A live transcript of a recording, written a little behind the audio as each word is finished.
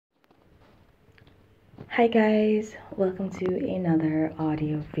Hi guys, welcome to another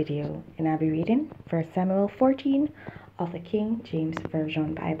audio video, and I'll be reading 1 Samuel 14 of the King James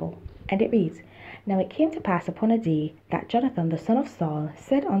Version Bible. And it reads, Now it came to pass upon a day that Jonathan the son of Saul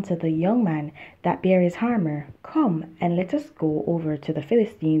said unto the young man that bare his armor, Come, and let us go over to the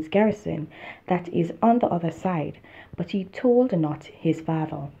Philistines' garrison that is on the other side. But he told not his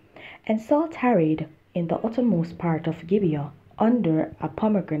father. And Saul tarried in the uttermost part of Gibeah under a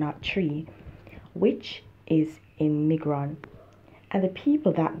pomegranate tree, which is in Migron. And the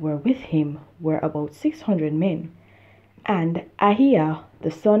people that were with him were about 600 men. And Ahiah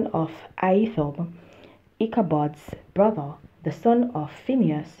the son of Ahithob, Ichabod's brother, the son of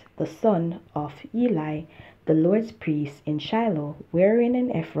Phinehas, the son of Eli, the Lord's priest in Shiloh, wearing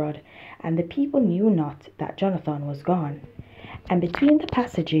an ephod, and the people knew not that Jonathan was gone. And between the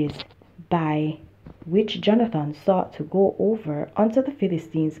passages by which Jonathan sought to go over unto the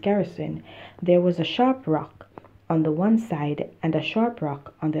Philistines' garrison, there was a sharp rock on the one side and a sharp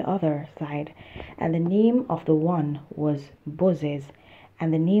rock on the other side, and the name of the one was Bozez,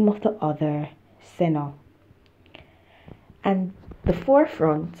 and the name of the other Senah. And the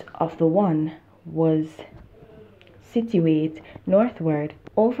forefront of the one was situate northward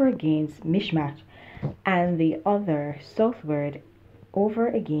over against Mishmash, and the other southward over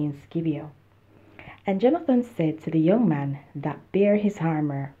against Gibeah. And Jonathan said to the young man that bare his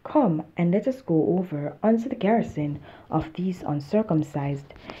armor, Come, and let us go over unto the garrison of these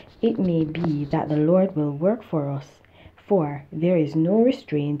uncircumcised. It may be that the Lord will work for us, for there is no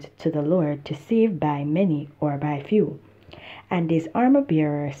restraint to the Lord to save by many or by few. And his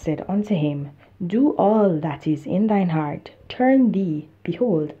armor-bearer said unto him, Do all that is in thine heart. Turn thee,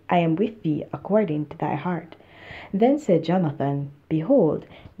 behold, I am with thee according to thy heart. Then said Jonathan, Behold,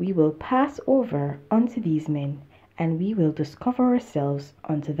 we will pass over unto these men, and we will discover ourselves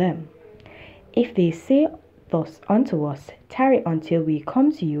unto them. If they say thus unto us, Tarry until we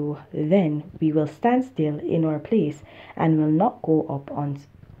come to you, then we will stand still in our place, and will not go up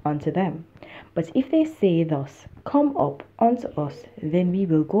unto them. But if they say thus, Come up unto us, then we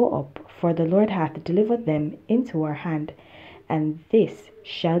will go up, for the Lord hath delivered them into our hand, and this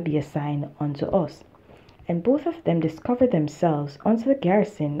shall be a sign unto us. And both of them discovered themselves unto the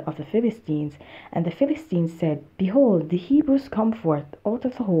garrison of the Philistines. And the Philistines said, Behold, the Hebrews come forth out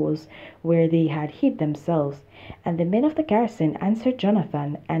of the holes where they had hid themselves. And the men of the garrison answered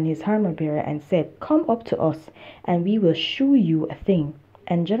Jonathan and his armor-bearer, and said, Come up to us, and we will shew you a thing.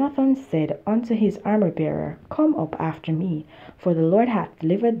 And Jonathan said unto his armor-bearer, Come up after me, for the Lord hath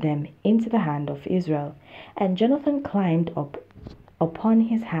delivered them into the hand of Israel. And Jonathan climbed up upon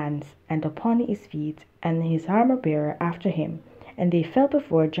his hands and upon his feet, and his armor-bearer after him. And they fell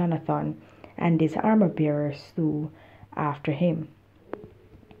before Jonathan, and his armor-bearer slew after him.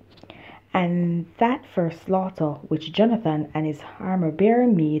 And that first slaughter which Jonathan and his armor-bearer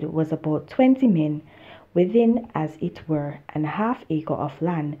made was about 20 men, within as it were an half acre of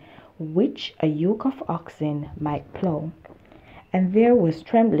land, which a yoke of oxen might plough. And there was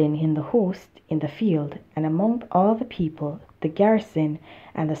trembling in the host in the field, and among all the people, the garrison,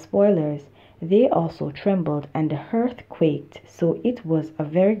 and the spoilers. They also trembled, and the earth quaked, so it was a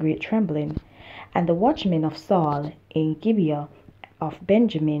very great trembling. And the watchmen of Saul in Gibeah of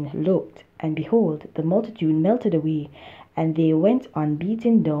Benjamin looked, and behold, the multitude melted away, and they went on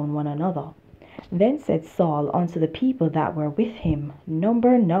beating down one another. Then said Saul unto the people that were with him,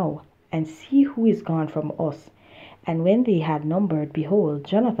 Number now, and see who is gone from us. And when they had numbered, behold,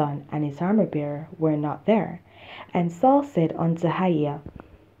 Jonathan and his armor-bearer were not there. And Saul said unto Ahiah,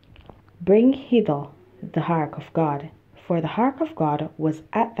 Bring hither the ark of God. For the ark of God was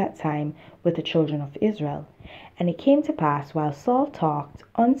at that time with the children of Israel. And it came to pass, while Saul talked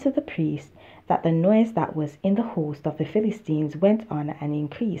unto the priest, that the noise that was in the host of the Philistines went on and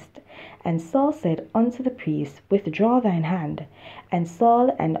increased. And Saul said unto the priest, Withdraw thine hand. And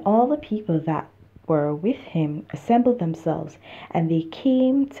Saul and all the people that were with him assembled themselves, and they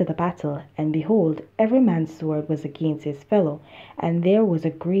came to the battle. And behold, every man's sword was against his fellow, and there was a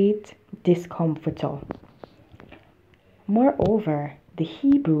great discomfiture. Moreover, the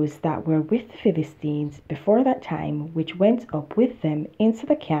Hebrews that were with the Philistines before that time, which went up with them into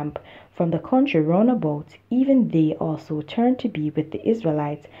the camp from the country round about, even they also turned to be with the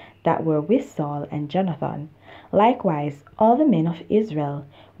Israelites that were with Saul and Jonathan. Likewise, all the men of Israel,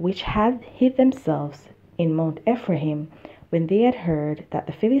 which had hid themselves in Mount Ephraim, when they had heard that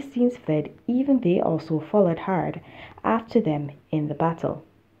the Philistines fled, even they also followed hard after them in the battle.